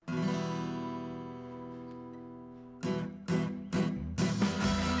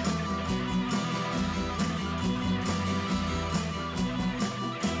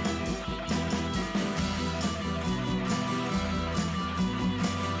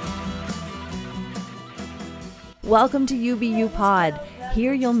Welcome to UBU Pod.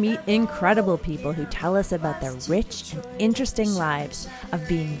 Here you'll meet incredible people who tell us about their rich and interesting lives, of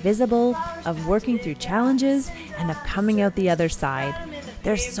being visible, of working through challenges, and of coming out the other side.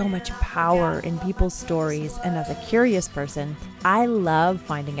 There's so much power in people's stories, and as a curious person, I love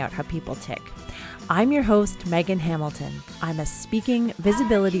finding out how people tick. I'm your host, Megan Hamilton. I'm a speaking,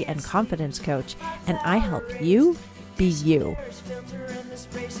 visibility, and confidence coach, and I help you be you.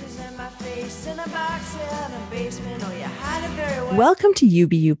 Welcome to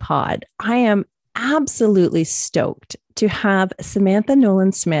UBU Pod. I am absolutely stoked to have Samantha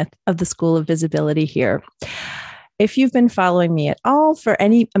Nolan-Smith of the School of Visibility here. If you've been following me at all for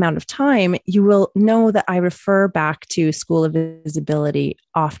any amount of time, you will know that I refer back to School of Visibility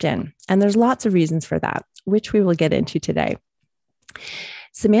often. And there's lots of reasons for that, which we will get into today.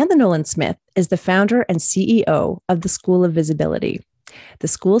 Samantha Nolan-Smith is the founder and CEO of the School of Visibility. The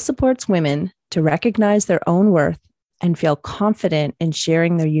school supports women to recognize their own worth and feel confident in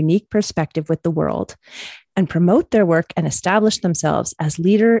sharing their unique perspective with the world and promote their work and establish themselves as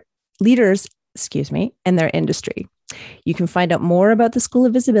leaders in their industry. You can find out more about the School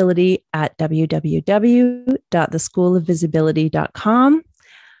of Visibility at www.theschoolofvisibility.com.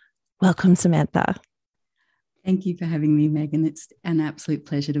 Welcome, Samantha. Thank you for having me, Megan. It's an absolute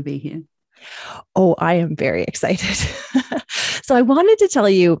pleasure to be here. Oh, I am very excited. So I wanted to tell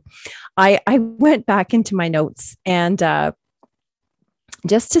you, I went back into my notes and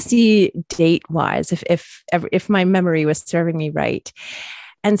just to see date-wise, if my memory was serving me right.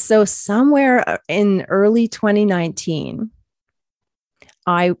 And so somewhere in early 2019,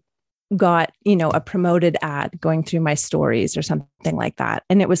 I got, a promoted ad going through my stories or something like that.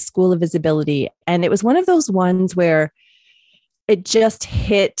 And it was School of Visibility. And it was one of those ones where it just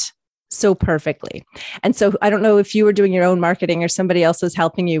hit so perfectly. And so I don't know if you were doing your own marketing or somebody else was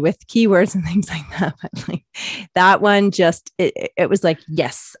helping you with keywords and things like that. But like that one just, it was like,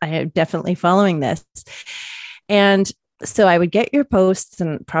 yes, I am definitely following this. And so I would get your posts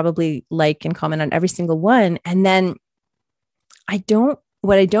and probably like and comment on every single one. And then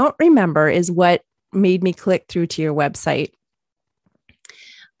what I don't remember is what made me click through to your website,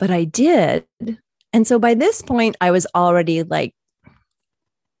 but I did. And so by this point, I was already like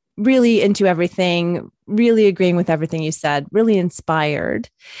really into everything, really agreeing with everything you said, really inspired.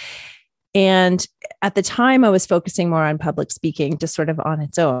 And at the time I was focusing more on public speaking, just sort of on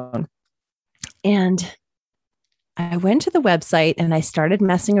its own. And I went to the website and I started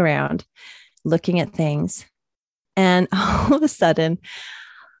messing around, looking at things. And all of a sudden,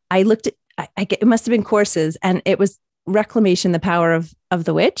 I looked at, it must have been courses, and it was Reclamation, the Power of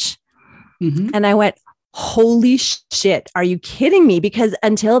the Witch. Mm-hmm. And I went, holy shit, are you kidding me? Because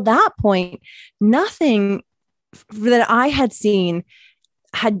until that point, nothing that I had seen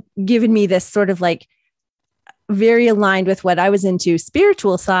had given me this sort of like very aligned with what I was into,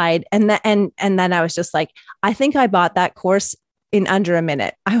 spiritual side. And then I was just like, I think I bought that course in under a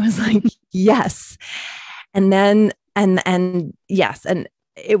minute. I was like, yes. And then, and yes. And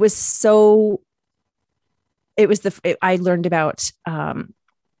it was I learned about,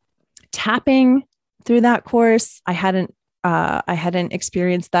 tapping through that course. I hadn't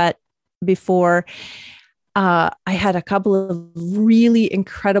experienced that before. I had a couple of really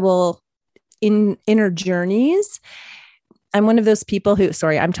incredible inner journeys. I'm one of those people who,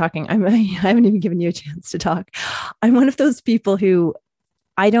 sorry, I haven't even given you a chance to talk. I'm one of those people who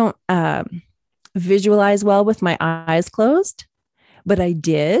I don't visualize well with my eyes closed, but I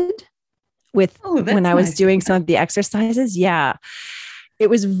did when I was doing some of the exercises. Yeah, it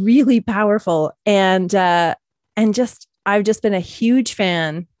was really powerful. And I've just been a huge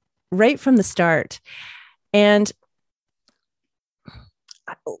fan right from the start. And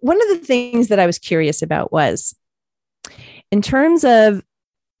one of the things that I was curious about was, in terms of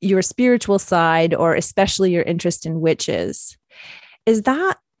your spiritual side, or especially your interest in witches, was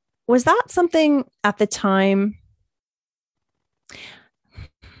that something at the time?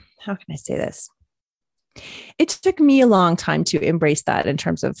 How can I say this? It took me a long time to embrace that in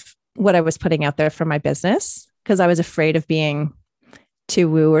terms of what I was putting out there for my business, because I was afraid of being too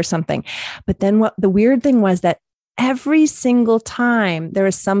woo or something. But then what the weird thing was that every single time there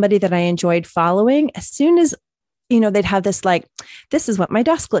was somebody that I enjoyed following, as soon as, they'd have this like, this is what my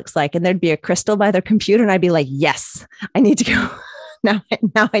desk looks like. And there'd be a crystal by their computer. And I'd be like, yes, I need to go. Now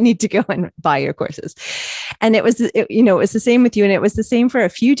I need to go and buy your courses. And it was the same with you. And it was the same for a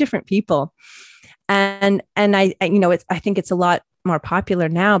few different people. And I think it's a lot more popular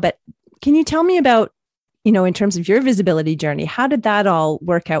now, but can you tell me about, in terms of your visibility journey, how did that all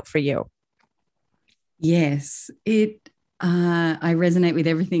work out for you? Yes, I resonate with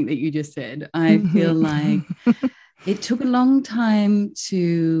everything that you just said. I feel like It took a long time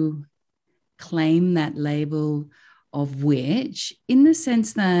to claim that label of witch, in the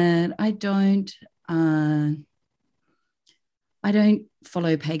sense that I don't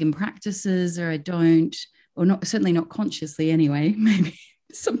follow pagan practices, or I don't, or not, certainly not consciously anyway. Maybe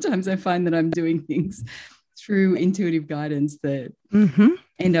sometimes I find that I'm doing things through intuitive guidance that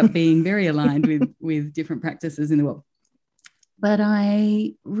end up being very aligned with different practices in the world. But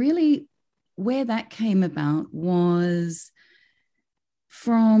I really, where that came about was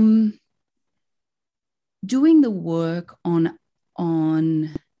from doing the work on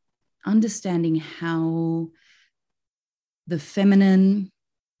understanding how the feminine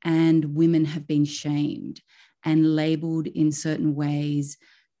and women have been shamed and labeled in certain ways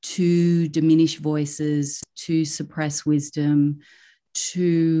to diminish voices, to suppress wisdom,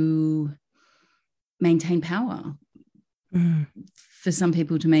 to maintain power. For some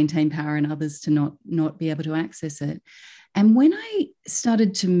people to maintain power and others to not be able to access it. And when I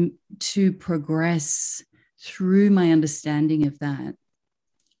started to progress through my understanding of that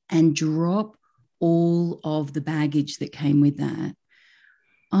and drop all of the baggage that came with that,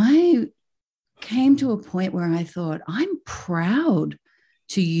 I came to a point where I thought, I'm proud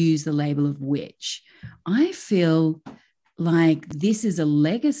to use the label of witch. I feel like this is a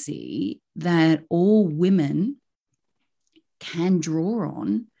legacy that all women can draw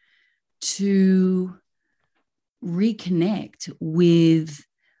on to reconnect with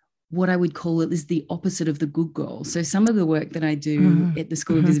what I would call it is the opposite of the good girl. So some of the work that I do at the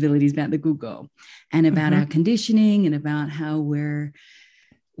School of Visibility is about the good girl and about our conditioning and about how we're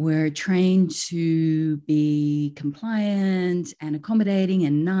trained to be compliant and accommodating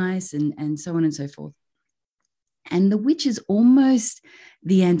and nice and so on and so forth. And the witch is almost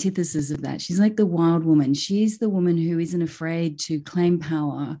the antithesis of that. She's like the wild woman. She's the woman who isn't afraid to claim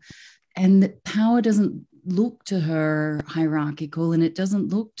power. And that power doesn't look to her hierarchical, and it doesn't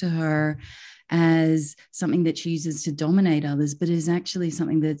look to her as something that she uses to dominate others, but is actually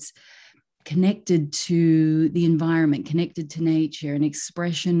something that's connected to the environment, connected to nature, an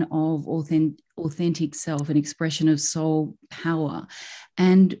expression of authentic self, an expression of soul power.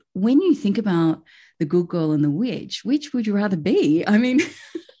 And when you think about the good girl and the witch, which would you rather be? I mean,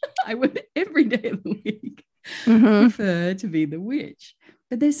 I would every day of the week prefer to be the witch.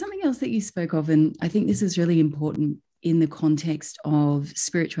 But there's something else that you spoke of, and I think this is really important in the context of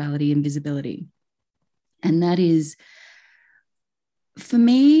spirituality and visibility. And that is, for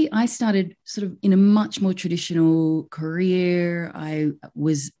me, I started sort of in a much more traditional career. I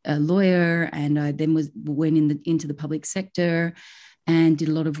was a lawyer, and I then went into the public sector and did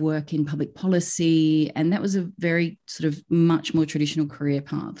a lot of work in public policy. And that was a very sort of much more traditional career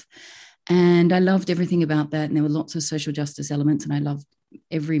path. And I loved everything about that. And there were lots of social justice elements, and I loved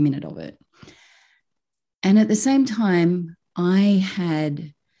every minute of it. And at the same time, I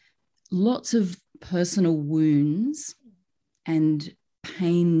had lots of personal wounds and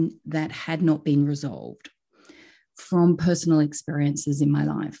pain that had not been resolved from personal experiences in my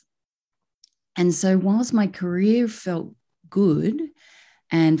life. And so whilst my career felt good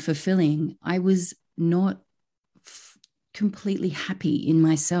and fulfilling, I was not completely happy in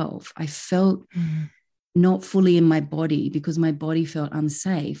myself. I felt not fully in my body because my body felt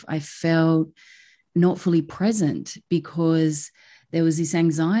unsafe. I felt not fully present because there was this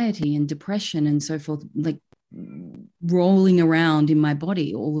anxiety and depression and so forth, like rolling around in my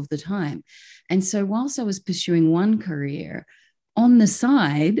body all of the time. And so whilst I was pursuing one career, on the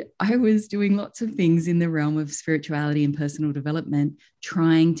side, I was doing lots of things in the realm of spirituality and personal development,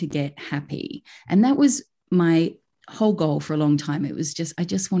 trying to get happy. And that was my whole goal for a long time. It was just, I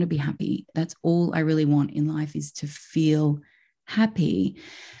just want to be happy. That's all I really want in life, is to feel happy.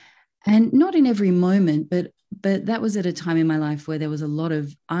 And not in every moment, but that was at a time in my life where there was a lot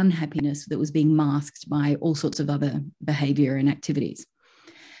of unhappiness that was being masked by all sorts of other behavior and activities.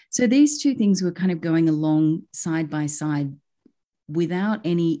 So these two things were kind of going along side by side without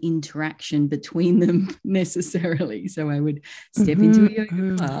any interaction between them necessarily. So I would step into a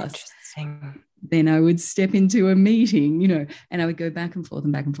yoga class. Interesting. Then I would step into a meeting, and I would go back and forth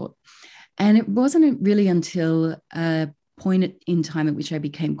and back and forth. And it wasn't really until a point in time at which I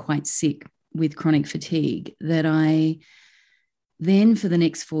became quite sick with chronic fatigue that I then for the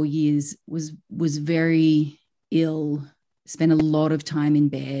next 4 years was very ill, spent a lot of time in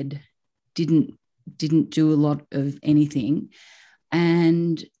bed, didn't do a lot of anything.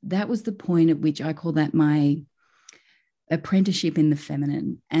 And that was the point at which I call that my apprenticeship in the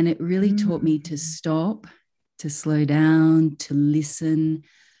feminine. And it really taught me to stop, to slow down, to listen,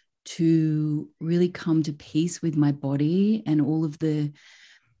 to really come to peace with my body and all of the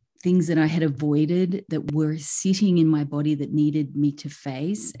things that I had avoided that were sitting in my body that needed me to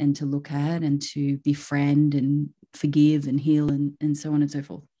face and to look at and to befriend and forgive and heal and so on and so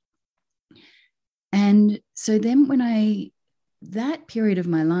forth. And so then that period of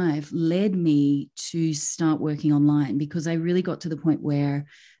my life led me to start working online, because I really got to the point where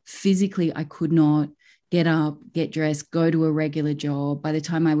physically I could not get up, get dressed, go to a regular job. By the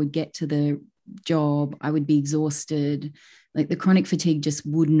time I would get to the job, I would be exhausted. Like the chronic fatigue just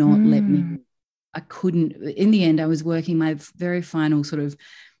would not let me. I couldn't. In the end, I was working, my very final sort of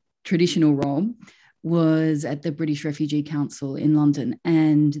traditional role was at the British Refugee Council in London,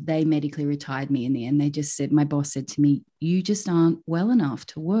 and they medically retired me in the end. They just said, my boss said to me, you just aren't well enough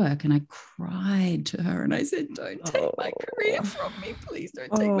to work. And I cried to her and I said, don't take my career from me. Please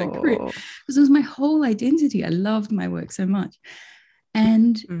don't take my career. Because it was my whole identity. I loved my work so much.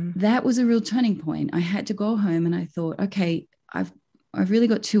 And that was a real turning point. I had to go home and I thought, okay, I've really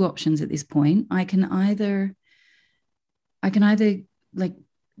got two options at this point. I can either like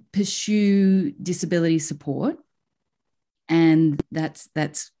pursue disability support, and that's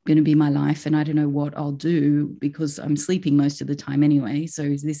going to be my life, and I don't know what I'll do because I'm sleeping most of the time anyway, so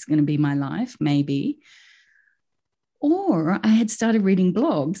is this going to be my life? Maybe. Or I had started reading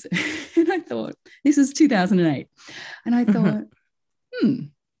blogs and I thought, this was 2008, and I thought,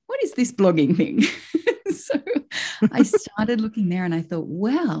 what is this blogging thing? So I started looking there and I thought,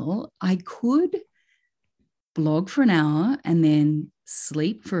 well, I could blog for an hour and then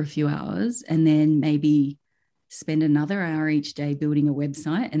sleep for a few hours and then maybe spend another hour each day building a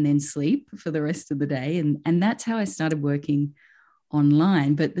website and then sleep for the rest of the day. And that's how I started working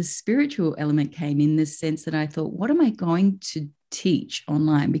online. But the spiritual element came in the sense that I thought, what am I going to teach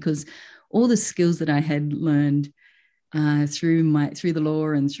online? Because all the skills that I had learned through the law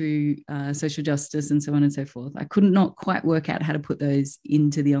and through social justice and so on and so forth, I could not quite work out how to put those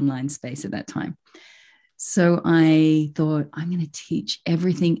into the online space at that time. So I thought, I'm going to teach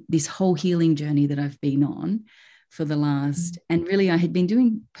everything, this whole healing journey that I've been on for the last, and really I had been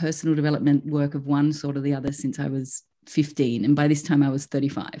doing personal development work of one sort or the other since I was 15. And by this time I was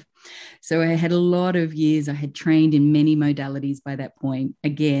 35. So I had a lot of years. I had trained in many modalities by that point.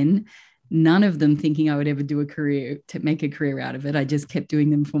 Again, none of them thinking I would ever do a career, to make a career out of it. I just kept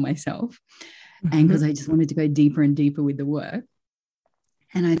doing them for myself. And because I just wanted to go deeper and deeper with the work.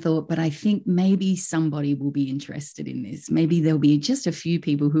 And I thought, but I think maybe somebody will be interested in this. Maybe there'll be just a few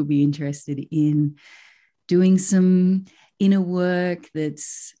people who'll be interested in doing some inner work that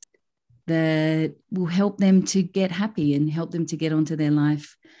will help them to get happy and help them to get onto their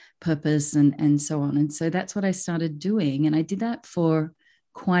life purpose and so on. And so that's what I started doing. And I did that for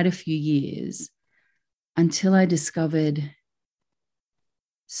quite a few years until I discovered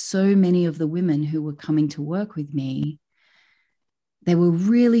so many of the women who were coming to work with me, they were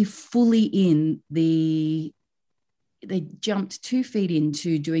really fully they jumped 2 feet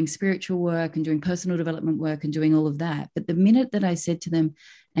into doing spiritual work and doing personal development work and doing all of that. But the minute that I said to them,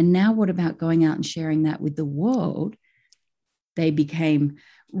 and now what about going out and sharing that with the world? They became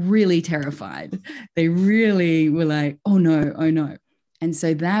really terrified. They really were like, oh no, oh no. And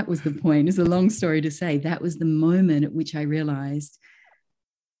so that was the point. It's a long story to say. That was the moment at which I realized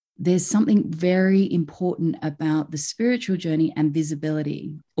there's something very important about the spiritual journey and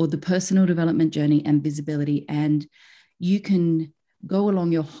visibility, or the personal development journey and visibility. And you can go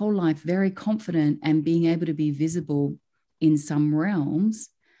along your whole life very confident and being able to be visible in some realms.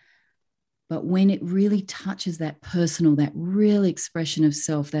 But when it really touches that personal, that real expression of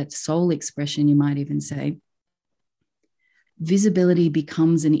self, that soul expression, you might even say, visibility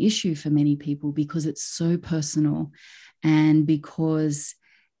becomes an issue for many people because it's so personal, and because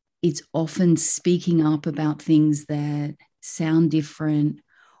it's often speaking up about things that sound different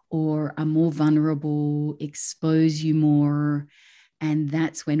or are more vulnerable, expose you more. And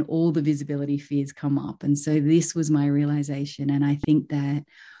that's when all the visibility fears come up. And so this was my realization. And I think that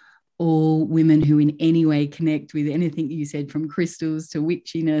all women who in any way connect with anything you said, from crystals to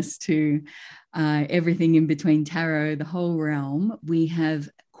witchiness to everything in between, tarot, the whole realm, we have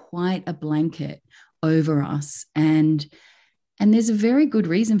quite a blanket over us. And there's a very good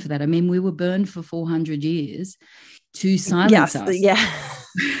reason for that. I mean, we were burned for 400 years to silence us. Yeah.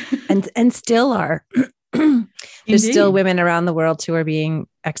 and still are. There's still women around the world who are being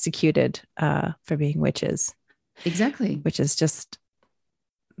executed for being witches. Exactly. Which is just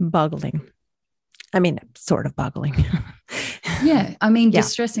boggling. I mean, sort of boggling. Yeah. I mean,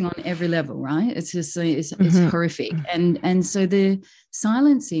 distressing on every level, right? It's just, it's horrific. And so the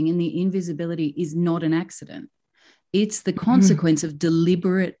silencing and the invisibility is not an accident. It's the consequence of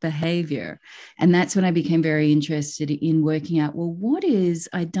deliberate behavior. And that's when I became very interested in working out, well,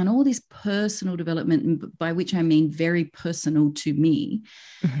 I'd done all this personal development, by which I mean very personal to me.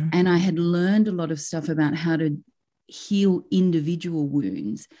 Mm-hmm. And I had learned a lot of stuff about how to heal individual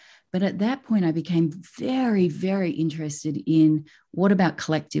wounds. But at that point, I became very, very interested in what about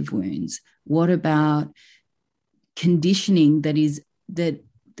collective wounds? What about conditioning that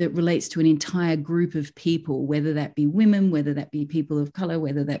relates to an entire group of people, whether that be women, whether that be people of color,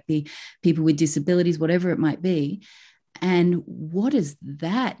 whether that be people with disabilities, whatever it might be. And what is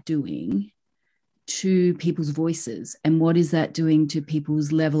that doing to people's voices? And what is that doing to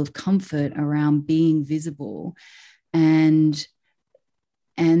people's level of comfort around being visible? And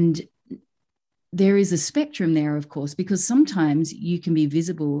there is a spectrum there, of course, because sometimes you can be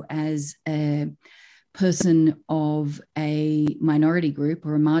visible as a person of a minority group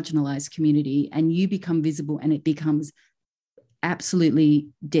or a marginalized community, and you become visible and it becomes absolutely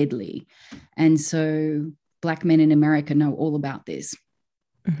deadly. And so Black men in America know all about this.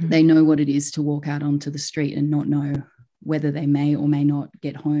 Mm-hmm. They know what it is to walk out onto the street and not know whether they may or may not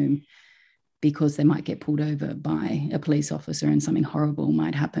get home because they might get pulled over by a police officer and something horrible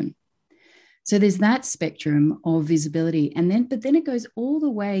might happen. So there's that spectrum of visibility. But then it goes all the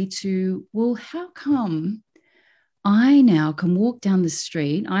way to, well, how come I now can walk down the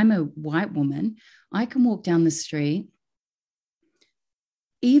street? I'm a white woman. I can walk down the street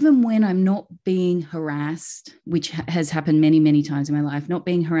even when I'm not being harassed, which has happened many, many times in my life, not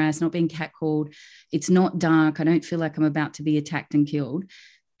being harassed, not being catcalled. It's not dark. I don't feel like I'm about to be attacked and killed.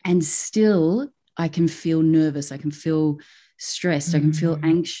 And still I can feel nervous. I can feel stressed. I can feel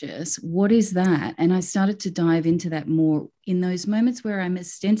anxious. What is that? And I started to dive into that more in those moments where I'm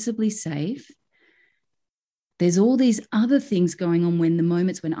ostensibly safe. There's all these other things going on when the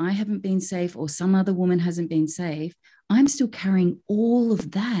moments when I haven't been safe or some other woman hasn't been safe, I'm still carrying all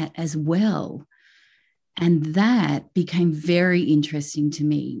of that as well. And that became very interesting to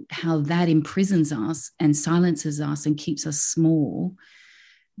me, how that imprisons us and silences us and keeps us small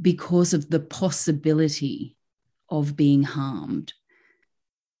because of the possibility of being harmed.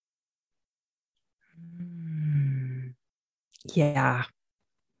 Yeah.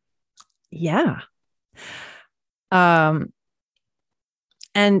 Yeah. And,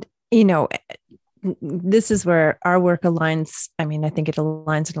 this is where our work aligns. I mean, I think it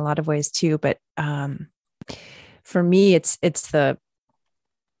aligns in a lot of ways too, but for me, it's the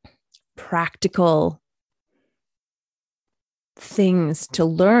practical things to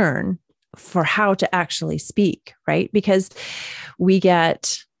learn for how to actually speak, right? Because we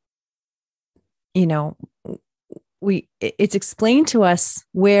get, it's explained to us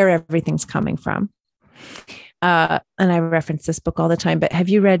where everything's coming from. And I reference this book all the time, but have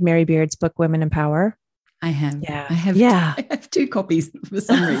you read Mary Beard's book, Women in Power? I have. Yeah. I have 2 copies for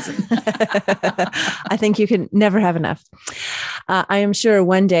some reason. I think you can never have enough. I am sure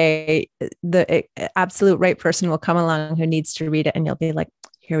one day the absolute right person will come along who needs to read it, and you'll be like,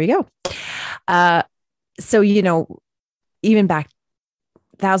 here we go. So, even back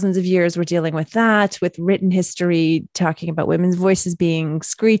thousands of years, we're dealing with that, with written history, talking about women's voices being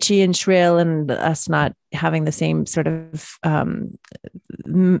screechy and shrill and us not having the same sort of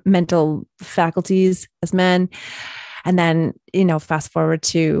mental faculties as men. And then, fast forward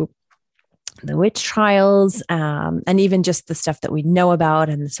to the witch trials, and even just the stuff that we know about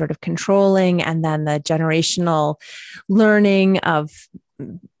and the sort of controlling, and then the generational learning of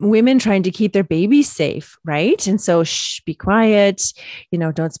women trying to keep their babies safe, right? And so, be quiet,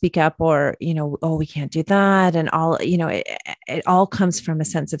 don't speak up, or, oh, we can't do that. And all, it all comes from a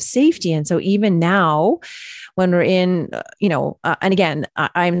sense of safety. And so even now when we're in, and again,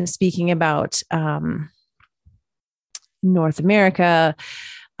 I'm speaking about North America,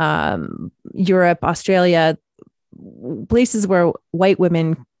 Europe, Australia, places where white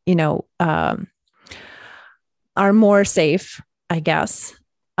women, are more safe, I guess.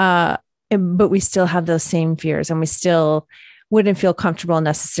 But we still have those same fears, and we still wouldn't feel comfortable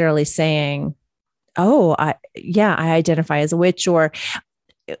necessarily saying, oh, I identify as a witch, or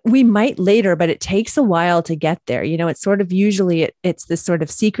we might later, but it takes a while to get there. It's sort of usually it's this sort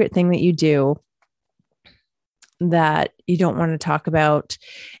of secret thing that you do that you don't want to talk about,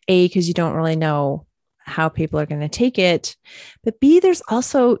 A, because you don't really know how people are going to take it, but B, there's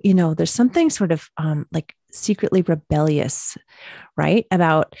also, there's something sort of like secretly rebellious, right,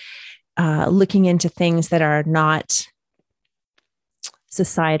 about looking into things that are not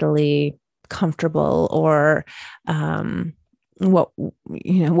societally comfortable, or what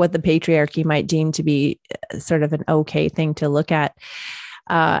the patriarchy might deem to be sort of an okay thing to look at.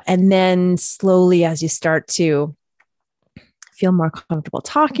 And then slowly, as you start to feel more comfortable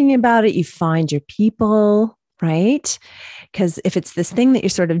talking about it. You find your people, right? Because if it's this thing that you're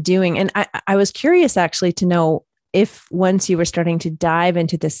sort of doing, and I was curious actually to know if once you were starting to dive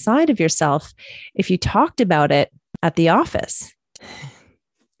into this side of yourself, if you talked about it at the office,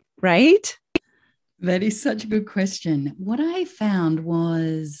 right? That is such a good question. What I found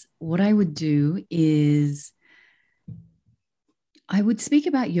was what I would do is I would speak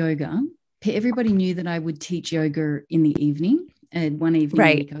about yoga. Everybody knew that I would teach yoga in the evening. And one evening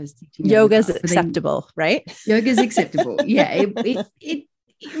a week I was teaching yoga's acceptable, right? Yoga's acceptable. Yeah, it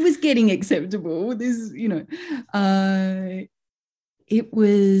was getting acceptable. This, it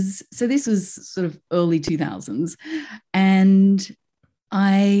was, so this was sort of early 2000s. And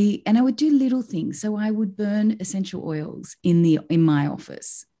I would do little things. So I would burn essential oils in my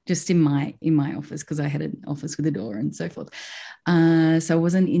office, just in my office, because I had an office with a door and so forth. So I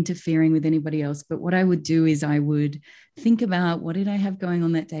wasn't interfering with anybody else. But what I would do is I would think about what did I have going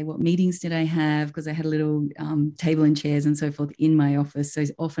on that day? What meetings did I have? Because I had a little table and chairs and so forth in my office. So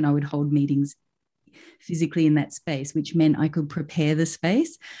often I would hold meetings physically in that space, which meant I could prepare the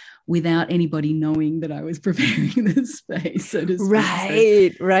space without anybody knowing that I was preparing the space, so to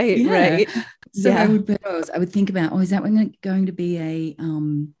speak. Right. So yeah. I would think about, is that going to be a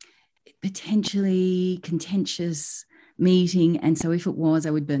potentially contentious meeting? And so if it was,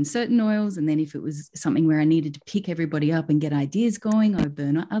 I would burn certain oils. And then if it was something where I needed to pick everybody up and get ideas going, I would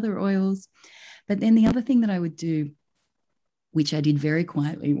burn other oils. But then the other thing that I would do, which I did very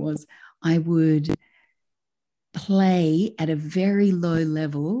quietly, was I would play at a very low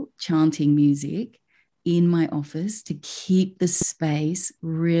level chanting music in my office to keep the space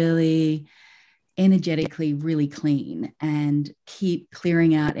really energetically really clean and keep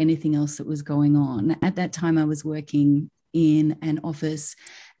clearing out anything else that was going on. At that time, I was working in an office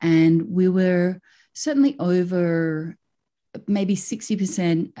and we were certainly over maybe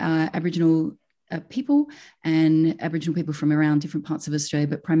 60% Aboriginal people, and Aboriginal people from around different parts of Australia,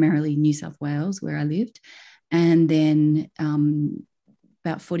 but primarily New South Wales, where I lived. And then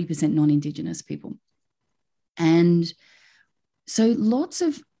about 40% non-Indigenous people. And so lots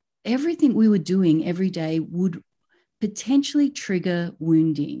of everything we were doing every day would potentially trigger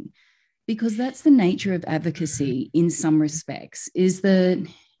wounding, because that's the nature of advocacy in some respects, is that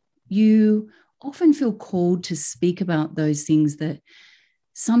you often feel called to speak about those things that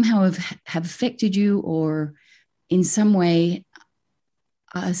somehow have affected you, or in some way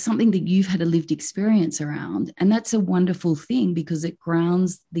something that you've had a lived experience around. And that's a wonderful thing because it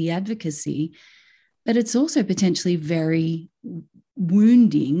grounds the advocacy, but it's also potentially very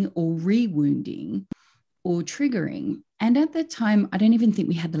wounding or re-wounding or triggering. And at that time, I don't even think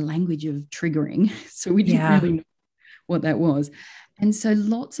we had the language of triggering. So we didn't really know what that was. And so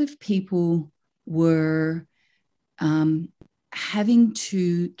lots of people were having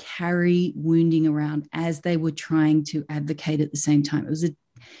to carry wounding around as they were trying to advocate at the same time.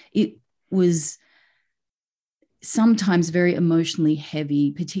 It was sometimes very emotionally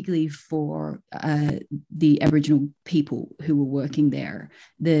heavy, particularly for the Aboriginal people who were working there.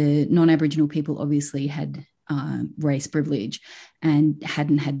 The non-Aboriginal people obviously had race privilege and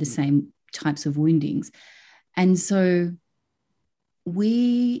hadn't had the same types of woundings. And so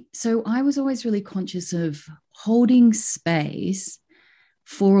I was always really conscious of holding space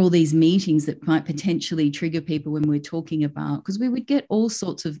for all these meetings that might potentially trigger people when we're talking about, because we would get all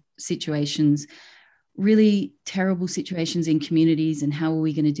sorts of situations, really terrible situations in communities, and how are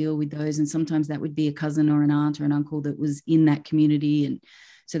we going to deal with those? And sometimes that would be a cousin or an aunt or an uncle that was in that community. And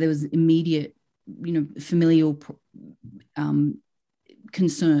so there was immediate, familial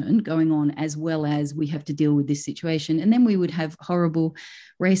concern going on, as well as we have to deal with this situation. And then we would have horrible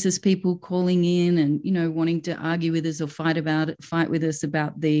racist people calling in and wanting to argue with us or fight with us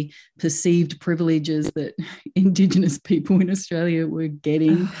about the perceived privileges that Indigenous people in Australia were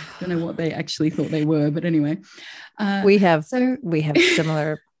getting. Don't know what they actually thought they were, but anyway, we have similar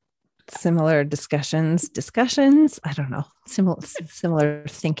discussions. I don't know, similar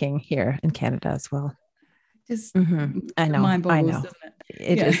thinking here in Canada as well. Just I know. Mind boggles, doesn't it?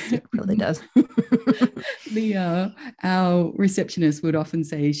 It really does. Our receptionist would often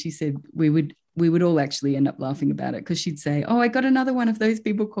say, she said we would all actually end up laughing about it, because she'd say, I got another one of those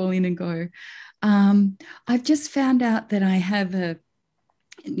people call in and go, I've just found out that I have a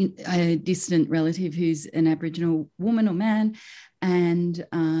distant relative who's an Aboriginal woman or man and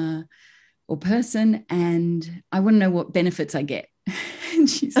or person, and I want to know what benefits I get. And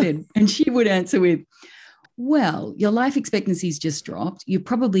she said, and she would answer with, well, your life expectancy's just dropped. You're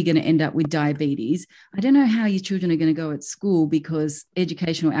probably going to end up with diabetes. I don't know how your children are going to go at school because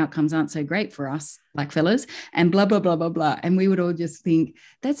educational outcomes aren't so great for us. black fellas, and blah, blah, blah, blah, blah. And we would all just think,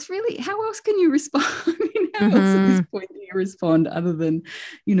 that's really, how else can you respond? I mean, how else at this point do you respond other than,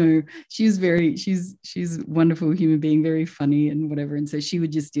 she's a wonderful human being, very funny and whatever. And so she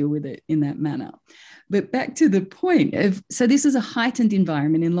would just deal with it in that manner. But back to the point so this is a heightened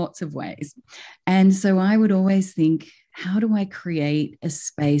environment in lots of ways. And so I would always think, how do I create a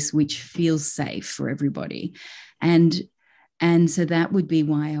space which feels safe for everybody? And so that would be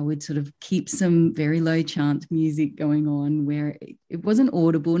why I would sort of keep some very low chant music going on where it wasn't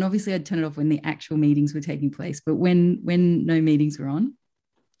audible. And obviously I'd turn it off when the actual meetings were taking place. But when no meetings were on,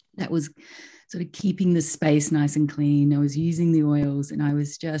 that was sort of keeping the space nice and clean. I was using the oils, and I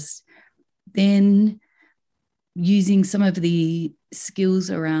was just then using some of the skills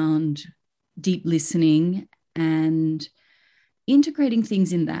around deep listening and integrating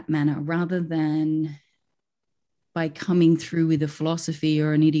things in that manner rather than by coming through with a philosophy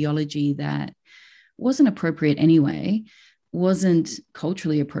or an ideology that wasn't appropriate anyway, wasn't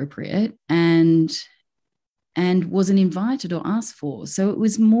culturally appropriate, and wasn't invited or asked for. So it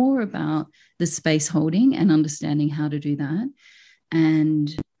was more about the space holding and understanding how to do that,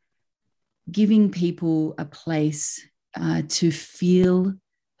 and giving people a place to feel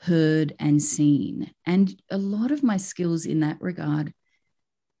heard and seen. And a lot of my skills in that regard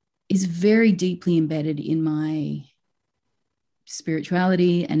is very deeply embedded in my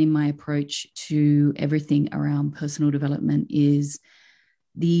spirituality and in my approach to everything around personal development, is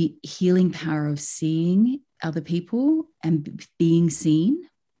the healing power of seeing other people and being seen,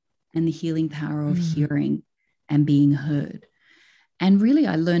 and the healing power of hearing and being heard. And really,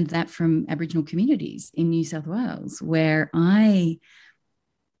 I learned that from Aboriginal communities in New South Wales, where I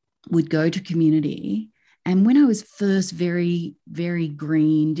would go to community. And when I was first very, very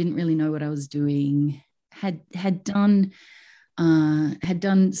green, didn't really know what I was doing, had done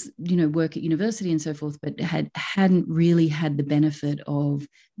work at university and so forth, but hadn't really had the benefit of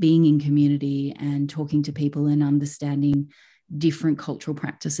being in community and talking to people and understanding different cultural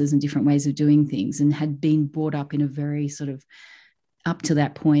practices and different ways of doing things, and had been brought up in a very sort of, up to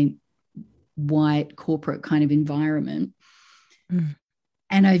that point, white corporate kind of environment.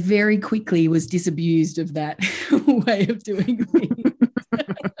 And I very quickly was disabused of that way of doing things.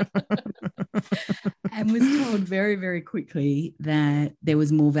 And was told very, very quickly that there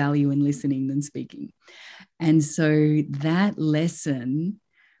was more value in listening than speaking. And so that lesson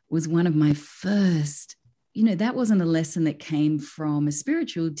was one of my first, that wasn't a lesson that came from a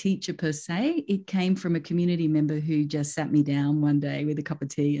spiritual teacher per se. It came from a community member who just sat me down one day with a cup of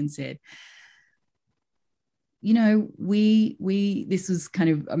tea and said, this was kind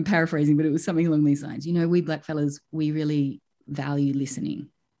of, I'm paraphrasing, but it was something along these lines. We blackfellas, we really value listening.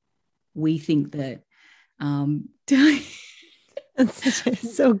 We think that,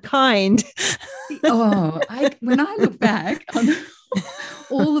 that's so kind. When I look back on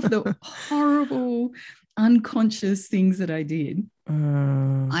all of the horrible, unconscious things that I did,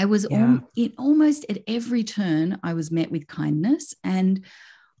 I was almost at every turn, I was met with kindness. And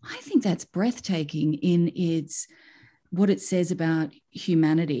I think that's breathtaking in what it says about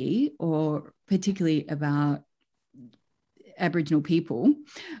humanity, or particularly about Aboriginal people,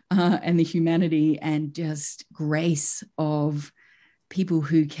 and the humanity and just grace of people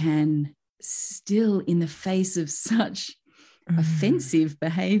who can still, in the face of such offensive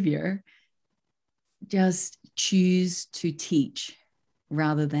behavior, just choose to teach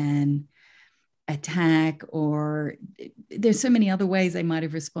rather than attack. Or there's so many other ways they might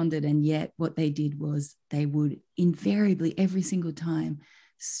have responded, and yet what they did was they would invariably, every single time,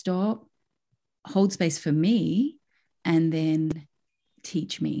 stop, hold space for me, and then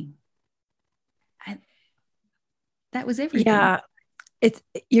teach me. That was everything. Yeah,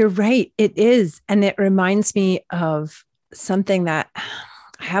 you're right. It is. And it reminds me of something that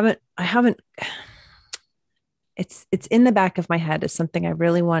I haven't, it's in the back of my head as something I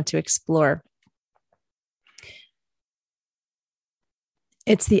really want to explore.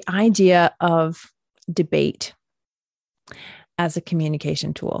 It's the idea of debate as a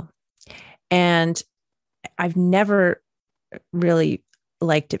communication tool. And I've never really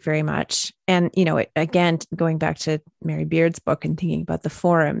liked it very much. And, again, going back to Mary Beard's book and thinking about the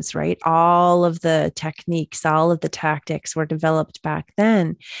forums, right? All of the techniques, all of the tactics were developed back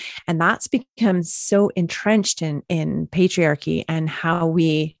then. And that's become so entrenched in patriarchy and how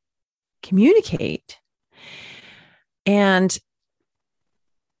we communicate. And,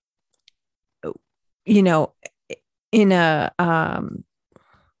 in a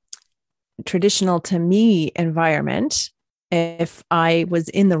traditional, to me, environment, if I was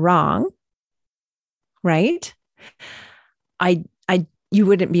in the wrong, right, I you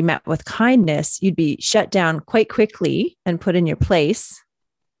wouldn't be met with kindness. You'd be shut down quite quickly and put in your place.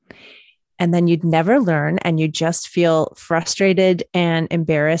 And then you'd never learn, and you just feel frustrated and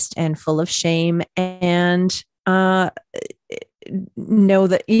embarrassed and full of shame, and know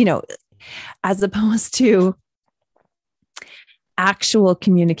that, as opposed to actual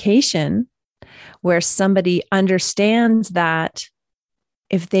communication where somebody understands that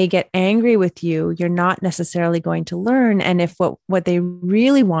if they get angry with you, you're not necessarily going to learn. And if what they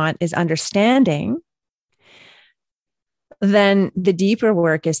really want is understanding, then the deeper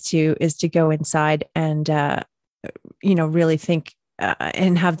work is to go inside and, really think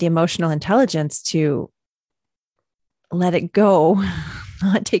and have the emotional intelligence to let it go,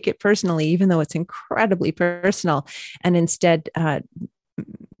 not take it personally, even though it's incredibly personal, and instead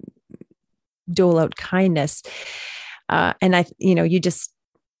dole out kindness.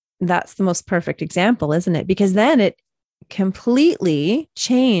 That's the most perfect example, isn't it? Because then it completely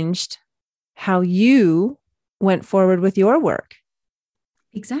changed how you went forward with your work.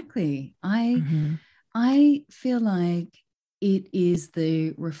 Exactly. I feel like it is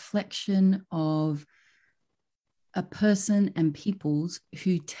the reflection of a person and peoples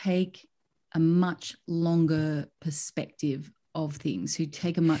who take a much longer perspective of things, who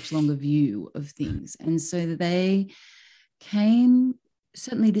take a much longer view of things. And so they came,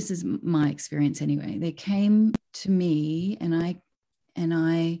 certainly this is my experience anyway, they came to me, and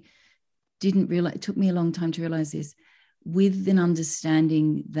I didn't realize, it took me a long time to realize this, with an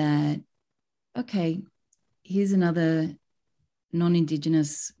understanding that, okay, here's another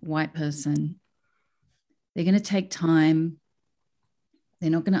non-Indigenous white person. They're going to take time.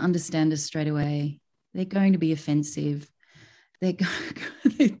 They're not going to understand us straight away. They're going to be offensive. They're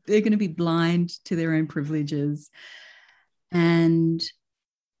going to be blind to their own privileges. And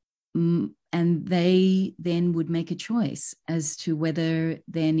they then would make a choice as to whether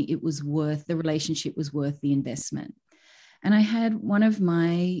then the relationship was worth the investment. And I had one of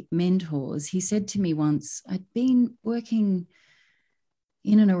my mentors, he said to me once, I'd been working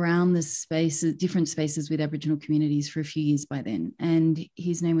in and around this space, different spaces with Aboriginal communities for a few years by then. And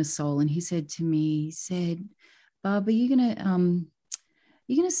his name was Sol. And he said to me, Barb, are you gonna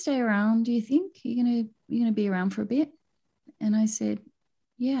stay around, do you think? You're gonna be around for a bit? And I said,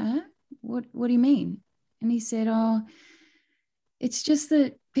 yeah. What do you mean? And he said, oh, it's just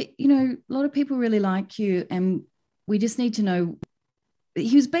that, a lot of people really like you, and we just need to know.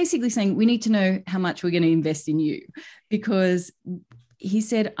 He was basically saying, we need to know how much we're going to invest in you, because he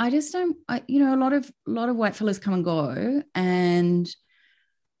said, I just don't, a lot of white fellas come and go, and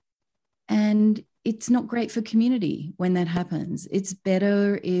it's not great for community when that happens. It's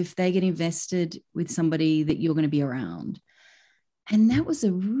better if they get invested with somebody that you're going to be around. And that was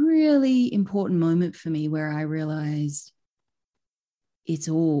a really important moment for me, where I realized it's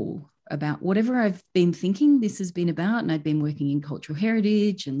all about whatever I've been thinking this has been about. And I'd been working in cultural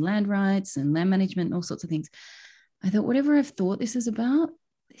heritage and land rights and land management and all sorts of things. I thought, whatever I've thought this is about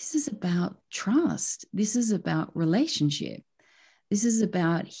trust. This is about relationship. This is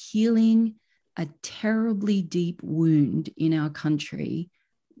about healing a terribly deep wound in our country,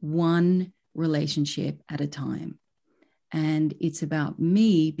 one relationship at a time. And it's about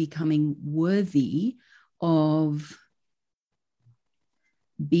me becoming worthy of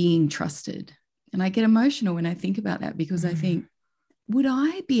being trusted. And I get emotional when I think about that, because I think, would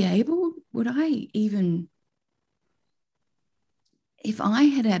I even, if I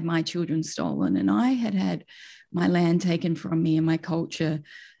had had my children stolen and I had had my land taken from me and my culture,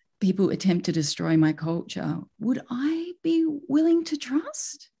 people attempt to destroy my culture, would I be willing to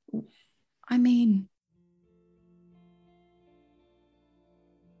trust? I mean,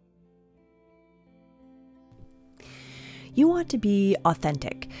 you want to be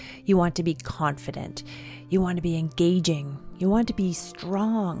authentic. You want to be confident. You want to be engaging. You want to be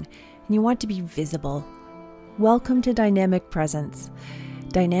strong. And you want to be visible. Welcome to Dynamic Presence.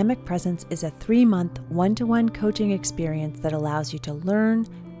 Dynamic Presence is a 3-month one-to-one coaching experience that allows you to learn,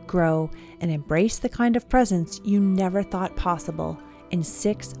 grow, and embrace the kind of presence you never thought possible in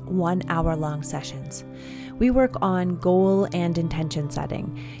 6 one-hour-long sessions. We work on goal and intention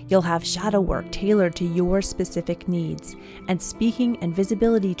setting. You'll have shadow work tailored to your specific needs, and speaking and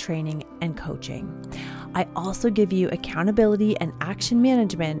visibility training and coaching. I also give you accountability and action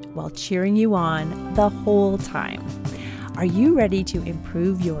management while cheering you on the whole time. Are you ready to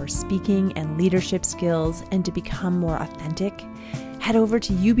improve your speaking and leadership skills and to become more authentic? Head over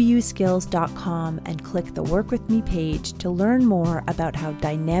to ubuskills.com and click the Work With Me page to learn more about how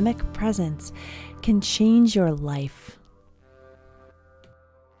dynamic presence can change your life.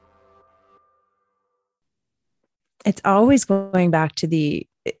 it's always going back to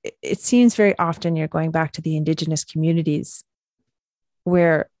it seems very often you're going back to the Indigenous communities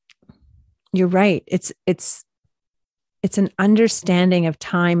where you're right. It's an understanding of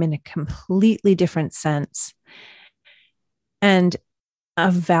time in a completely different sense and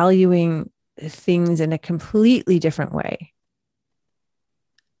of valuing things in a completely different way.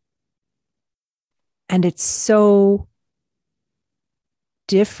 And it's so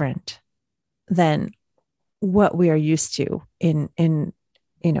different than what we are used to in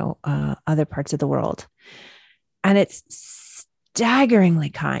other parts of the world. And it's staggeringly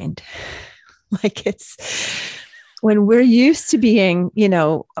kind. Like, it's when we're used to being,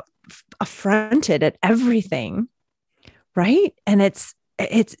 affronted at everything, right? And it's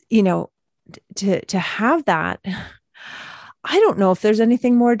to have that, I don't know if there's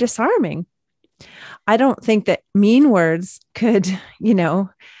anything more disarming. I don't think that mean words could,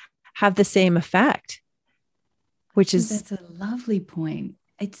 have the same effect, which is, that's a lovely point.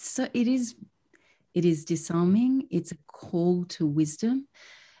 It is disarming. It's a call to wisdom.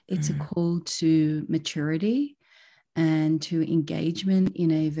 It's a call to maturity and to engagement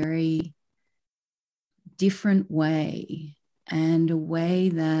in a very different way, and a way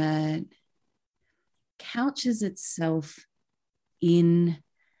that couches itself in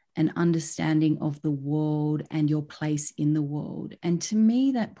an understanding of the world and your place in the world. And to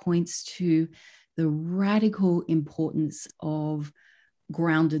me, that points to the radical importance of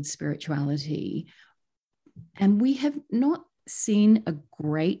grounded spirituality. And we have not seen a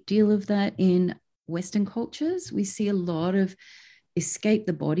great deal of that in Western cultures. We see a lot of escape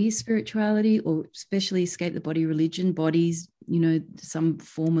the body spirituality, or especially escape the body religion. Bodies, some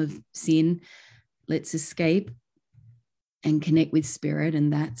form of sin, let's escape and connect with spirit.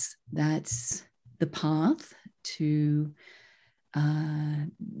 And that's the path to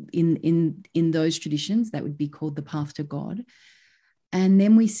in those traditions that would be called the path to God. And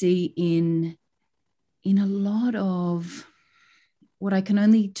then we see in a lot of what I can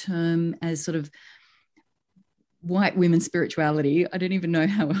only term as sort of white women's spirituality. I don't even know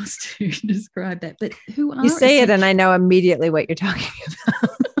how else to describe that, but who are you say it and I know immediately what you're talking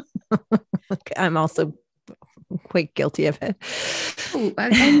about. I'm also quite guilty of it. Oh,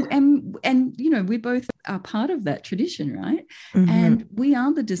 and we both are part of that tradition, right? Mm-hmm. And we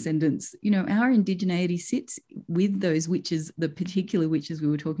are the descendants. Our indigeneity sits with those witches, the particular witches we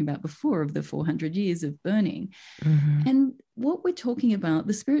were talking about before, of the 400 years of burning. Mm-hmm. And what we're talking about,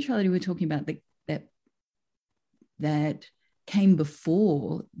 the spirituality we're talking about that came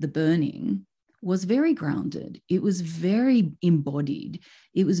before the burning, was very grounded. It was very embodied.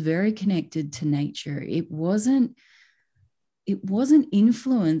 It was very connected to nature. It wasn't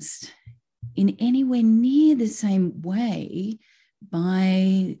influenced in anywhere near the same way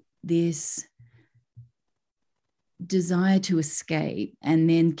by this desire to escape and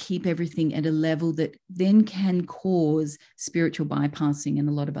then keep everything at a level that then can cause spiritual bypassing and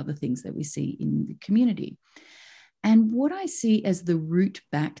a lot of other things that we see in the community. And what I see as the route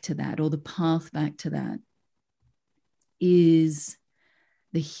back to that, or the path back to that, is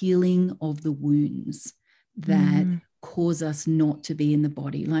the healing of the wounds that cause us not to be in the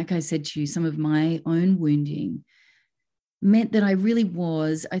body. Like I said to you, some of my own wounding meant that I really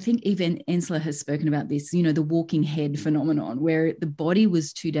was, I think even Ensler has spoken about this, the walking head phenomenon, where the body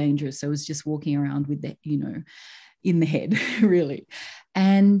was too dangerous. So I was just walking around with that, in the head, really.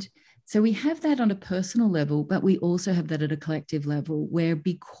 And so we have that on a personal level, but we also have that at a collective level, where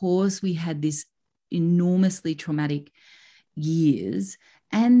because we had this enormously traumatic years,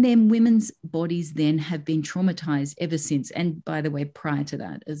 and then women's bodies then have been traumatized ever since. And by the way, prior to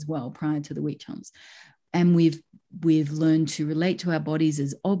that as well, prior to the witch hunts. And we've learned to relate to our bodies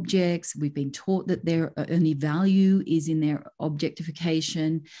as objects. We've been taught that their only value is in their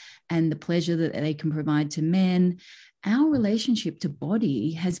objectification and the pleasure that they can provide to men. Our relationship to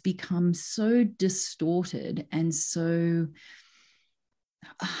body has become so distorted and so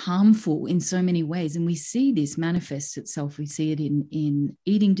harmful in so many ways. And we see this manifest itself. We see it in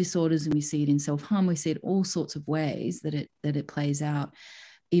eating disorders, and we see it in self-harm. We see it all sorts of ways that it plays out.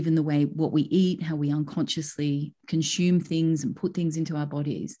 Even the way what we eat, how we unconsciously consume things and put things into our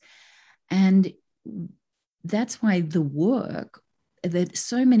bodies. And that's why the work that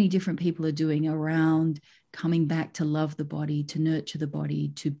so many different people are doing around coming back to love the body, to nurture the body,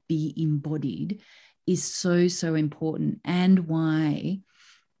 to be embodied, is so, so important. And why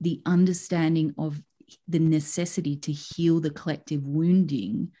the understanding of the necessity to heal the collective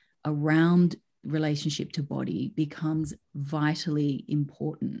wounding around relationship to body becomes vitally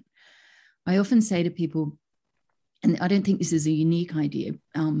important. I often say to people, and I don't think this is a unique idea,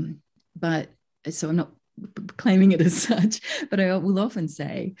 but so I'm not claiming it as such, but I will often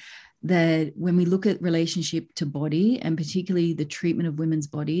say that when we look at relationship to body, and particularly the treatment of women's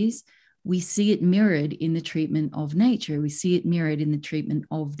bodies, we see it mirrored in the treatment of nature. We see it mirrored in the treatment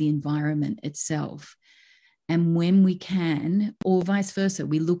of the environment itself. And when we can, or vice versa,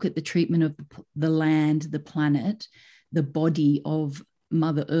 we look at the treatment of the land, the planet, the body of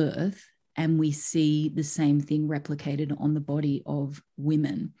Mother Earth, and we see the same thing replicated on the body of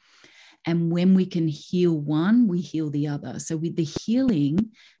women. And when we can heal one, we heal the other. So with the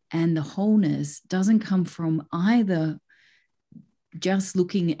healing and the wholeness doesn't come from either just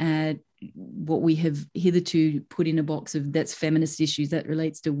looking at what we have hitherto put in a box of that's feminist issues that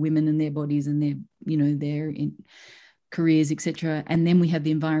relates to women and their bodies and their, their careers, etc. And then we have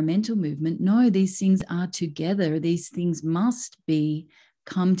the environmental movement. No, these things are together. These things must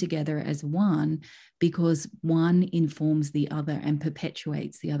come together as one, because one informs the other and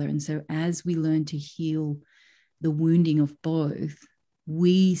perpetuates the other. And so as we learn to heal the wounding of both,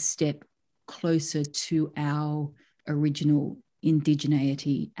 we step closer to our original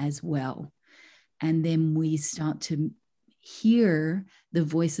indigeneity as well. And then we start to hear the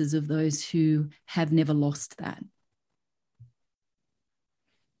voices of those who have never lost that.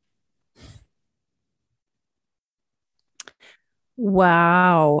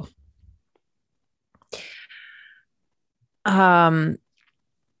 Wow.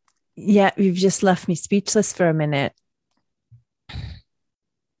 Yeah, you've just left me speechless for a minute.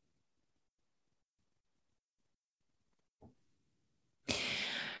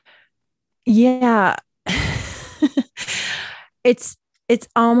 Yeah. it's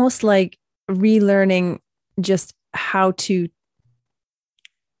almost like relearning just how to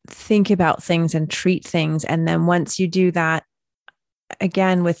think about things and treat things. And then once you do that,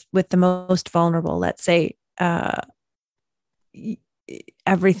 again, with the most vulnerable, let's say,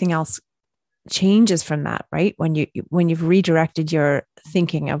 everything else changes from that, right? When you've redirected your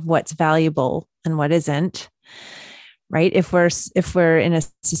thinking of what's valuable and what isn't, right? If we're in a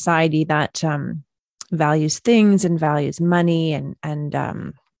society that values things and values money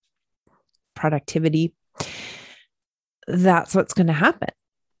and productivity, that's what's going to happen.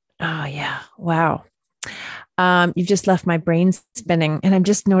 Oh yeah. Wow. You've just left my brain spinning, and I've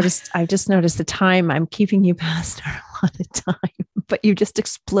just noticed the time. I'm keeping you past our allotted time, but you just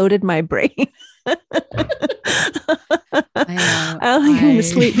exploded my brain. I know. I'm going to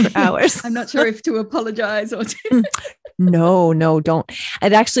sleep for hours. I'm not sure if to apologize or to. No, don't.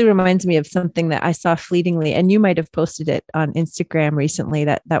 It actually reminds me of something that I saw fleetingly, and you might have posted it on Instagram recently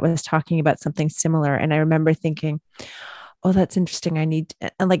that was talking about something similar. And I remember thinking, oh, that's interesting. I need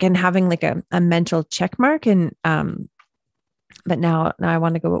and having like a mental check mark. And, but now I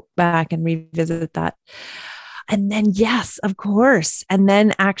want to go back and revisit that. And then, yes, of course. And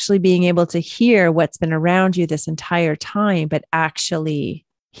then actually being able to hear what's been around you this entire time, but actually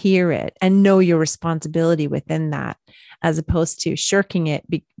hear it and know your responsibility within that, as opposed to shirking it.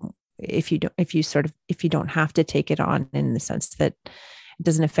 If you don't have to take it on, in the sense that it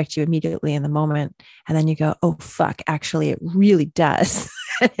doesn't affect you immediately in the moment. And then you go, oh, fuck, actually, it really does.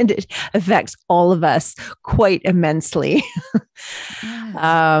 And it affects all of us quite immensely.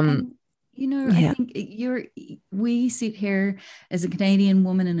 Yeah. I think we sit here as a Canadian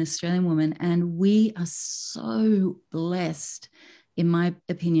woman and Australian woman, and we are so blessed, in my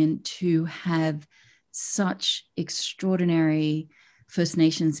opinion, to have such extraordinary First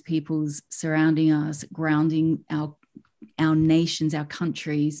Nations peoples surrounding us, grounding our nations, our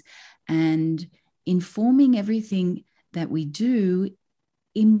countries, and informing everything that we do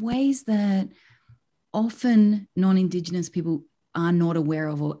in ways that often non-Indigenous people are not aware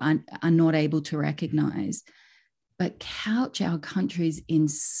of or are not able to recognize, but couch our countries in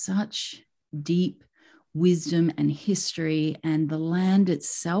such deep wisdom and history. And the land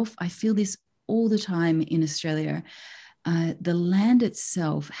itself, I feel this all the time in Australia, the land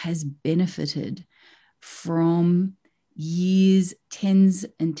itself has benefited from years, tens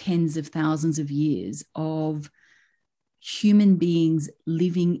and tens of thousands of years of human beings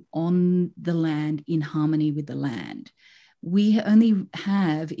living on the land in harmony with the land. We only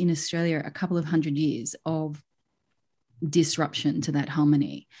have in Australia a couple of 100 years of disruption to that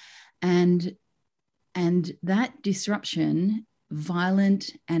harmony. And that disruption,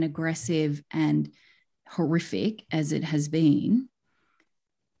 violent and aggressive and horrific as it has been,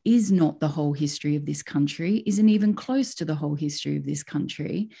 is not the whole history of this country, isn't even close to the whole history of this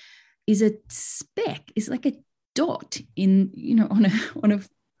country, is a speck, is like a dot in, on a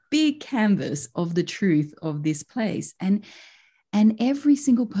big canvas of the truth of this place. And every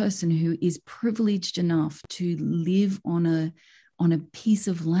single person who is privileged enough to live on a piece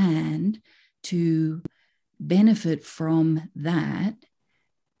of land, to benefit from that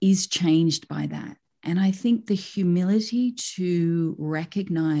is changed by that. And I think the humility to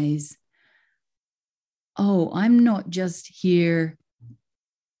recognize, oh, I'm not just here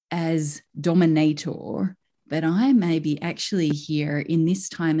as dominator, but I may be actually here in this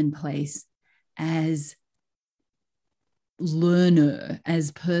time and place as learner,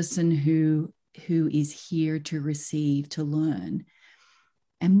 as person who is here to receive, to learn.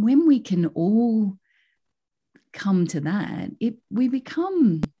 And when we can all come to that, we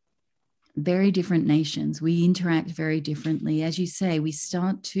become very different nations. We interact very differently. As you say, we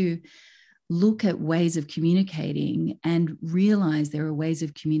start to look at ways of communicating and realize there are ways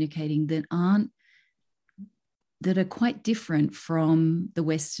of communicating that are quite different from the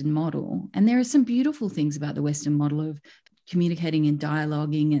Western model. And there are some beautiful things about the Western model of communicating and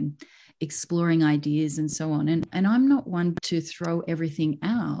dialoguing and exploring ideas and so on. And I'm not one to throw everything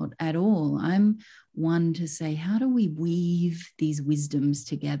out at all. I'm one to say, how do we weave these wisdoms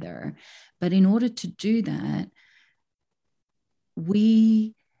together? But in order to do that,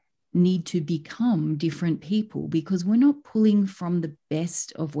 we need to become different people, because we're not pulling from the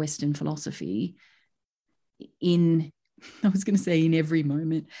best of Western philosophy in every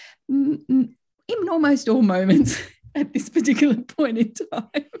moment, in almost all moments at this particular point in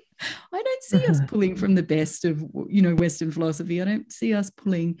time. I don't see us pulling from the best of, Western philosophy. I don't see us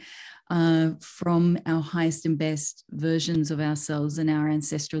pulling from our highest and best versions of ourselves and our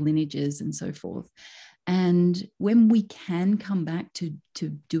ancestral lineages and so forth. And when we can come back to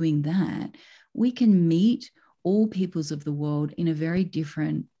doing that, we can meet all peoples of the world in a very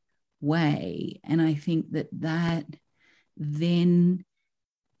different way. And I think that then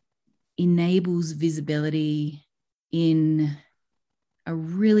enables visibility in a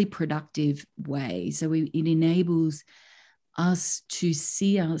really productive way. So it enables us to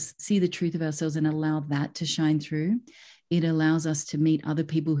see the truth of ourselves and allow that to shine through. It allows us to meet other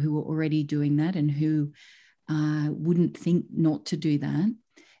people who are already doing that and who wouldn't think not to do that.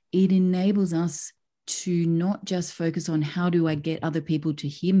 It enables us to not just focus on how do I get other people to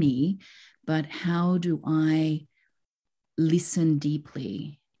hear me, but how do I listen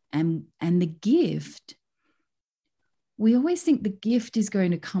deeply. And the gift, we always think the gift is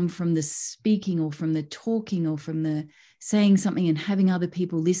going to come from the speaking or from the talking or from the saying something and having other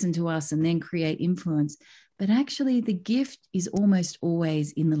people listen to us and then create influence. But actually, the gift is almost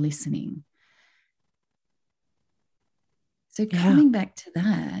always in the listening. So coming back to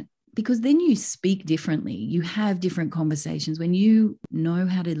that, because then you speak differently, you have different conversations. When you know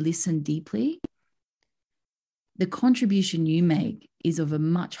how to listen deeply, the contribution you make is of a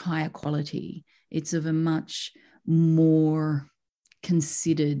much higher quality. It's of a much more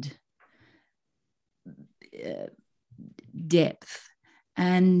considered depth.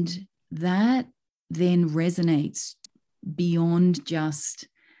 And that then resonates beyond just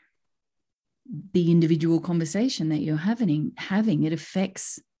the individual conversation that you're having. It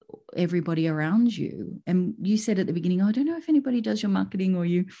affects everybody around you. And you said at the beginning, I don't know if anybody does your marketing or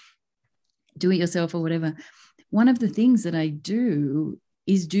you do it yourself or whatever. One of the things that I do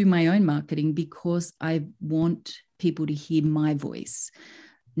is do my own marketing because I want people to hear my voice,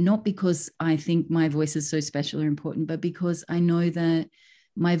 not because I think my voice is so special or important, but because I know that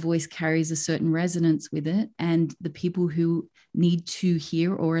my voice carries a certain resonance with it, and the people who need to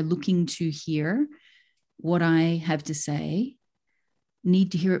hear or are looking to hear what I have to say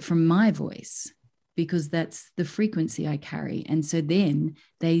need to hear it from my voice, because that's the frequency I carry. And so then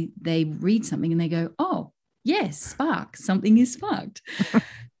they read something and they go, oh, yes, spark, something is sparked.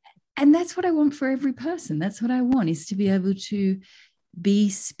 And that's what I want for every person. That's what I want, is to be able to be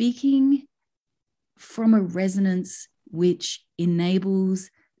speaking from a resonance which enables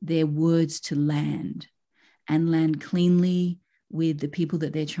their words to land and land cleanly with the people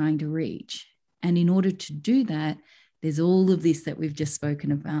that they're trying to reach. And in order to do that, there's all of this that we've just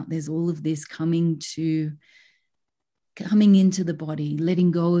spoken about. There's all of this coming into the body,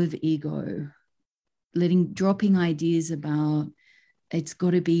 letting go of ego, dropping ideas about it's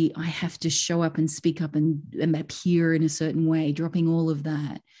got to be, I have to show up and speak up and appear in a certain way, dropping all of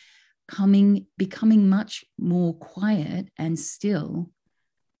that, becoming much more quiet and still,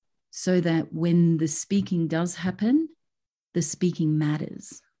 so that when the speaking does happen, the speaking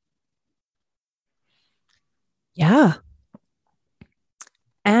matters. Yeah.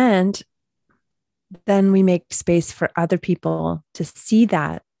 And then we make space for other people to see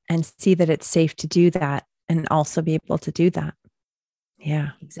that and see that it's safe to do that and also be able to do that.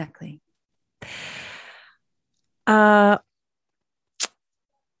 Yeah. Exactly.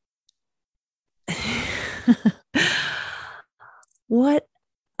 What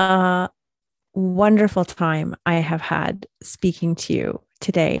a wonderful time I have had speaking to you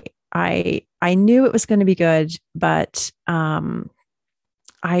today. I knew it was going to be good, but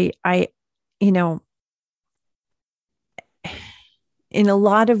I you know, in a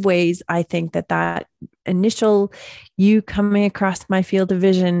lot of ways, I think that initial you coming across my field of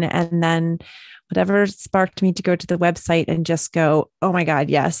vision and then whatever sparked me to go to the website and just go, oh my God,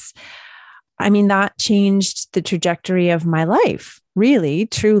 yes. I mean, that changed the trajectory of my life, really,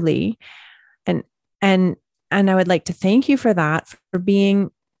 truly. And, and, and I would like to thank you for that, for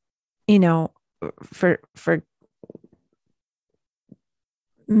being, you know, for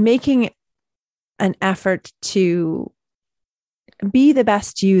making an effort to be the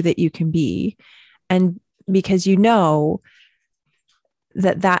best you that you can be. And because you know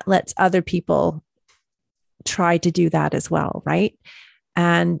that lets other people try to do that as well, right?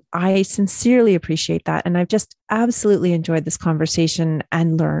 And I sincerely appreciate that. And I've just absolutely enjoyed this conversation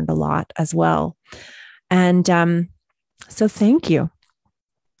and learned a lot as well. And so thank you.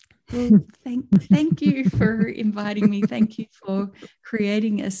 Well, thank you for inviting me. Thank you for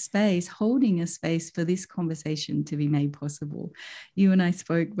creating a space, holding a space for this conversation to be made possible. You and I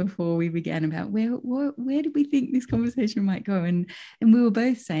spoke before we began about where do we think this conversation might go, and we were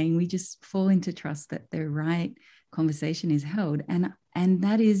both saying we just fall into trust that the right conversation is held, and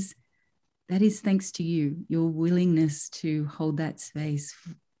that is thanks to you, your willingness to hold that space,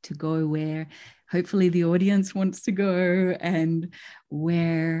 to go where hopefully the audience wants to go, and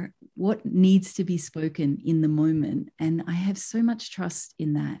where what needs to be spoken in the moment. And I have so much trust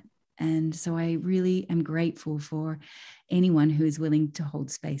in that. And so I really am grateful for anyone who is willing to hold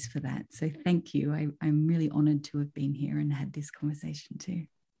space for that. So thank you. I'm really honored to have been here and had this conversation too.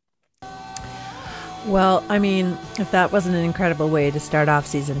 Well, I mean, if that wasn't an incredible way to start off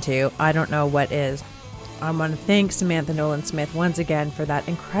season 2, I don't know what is. I want to thank Samantha Nolan-Smith once again for that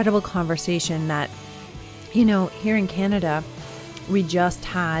incredible conversation that, you know, here in Canada, we just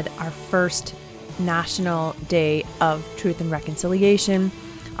had our first National Day of Truth and Reconciliation.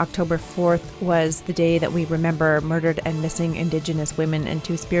 October 4th was the day that we remember murdered and missing Indigenous women and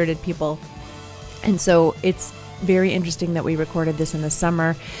Two-Spirited people. And so it's very interesting that we recorded this in the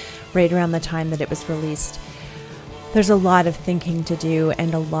summer, right around the time that it was released. There's a lot of thinking to do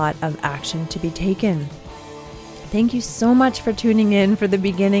and a lot of action to be taken. Thank you so much for tuning in for the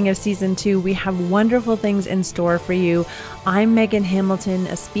beginning of season 2. We have wonderful things in store for you. I'm Megan Hamilton,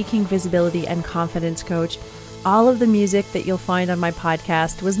 a speaking, visibility, and confidence coach. All of the music that you'll find on my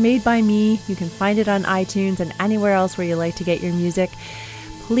podcast was made by me. You can find it on iTunes and anywhere else where you like to get your music.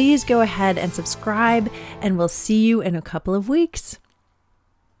 Please go ahead and subscribe, and we'll see you in a couple of weeks.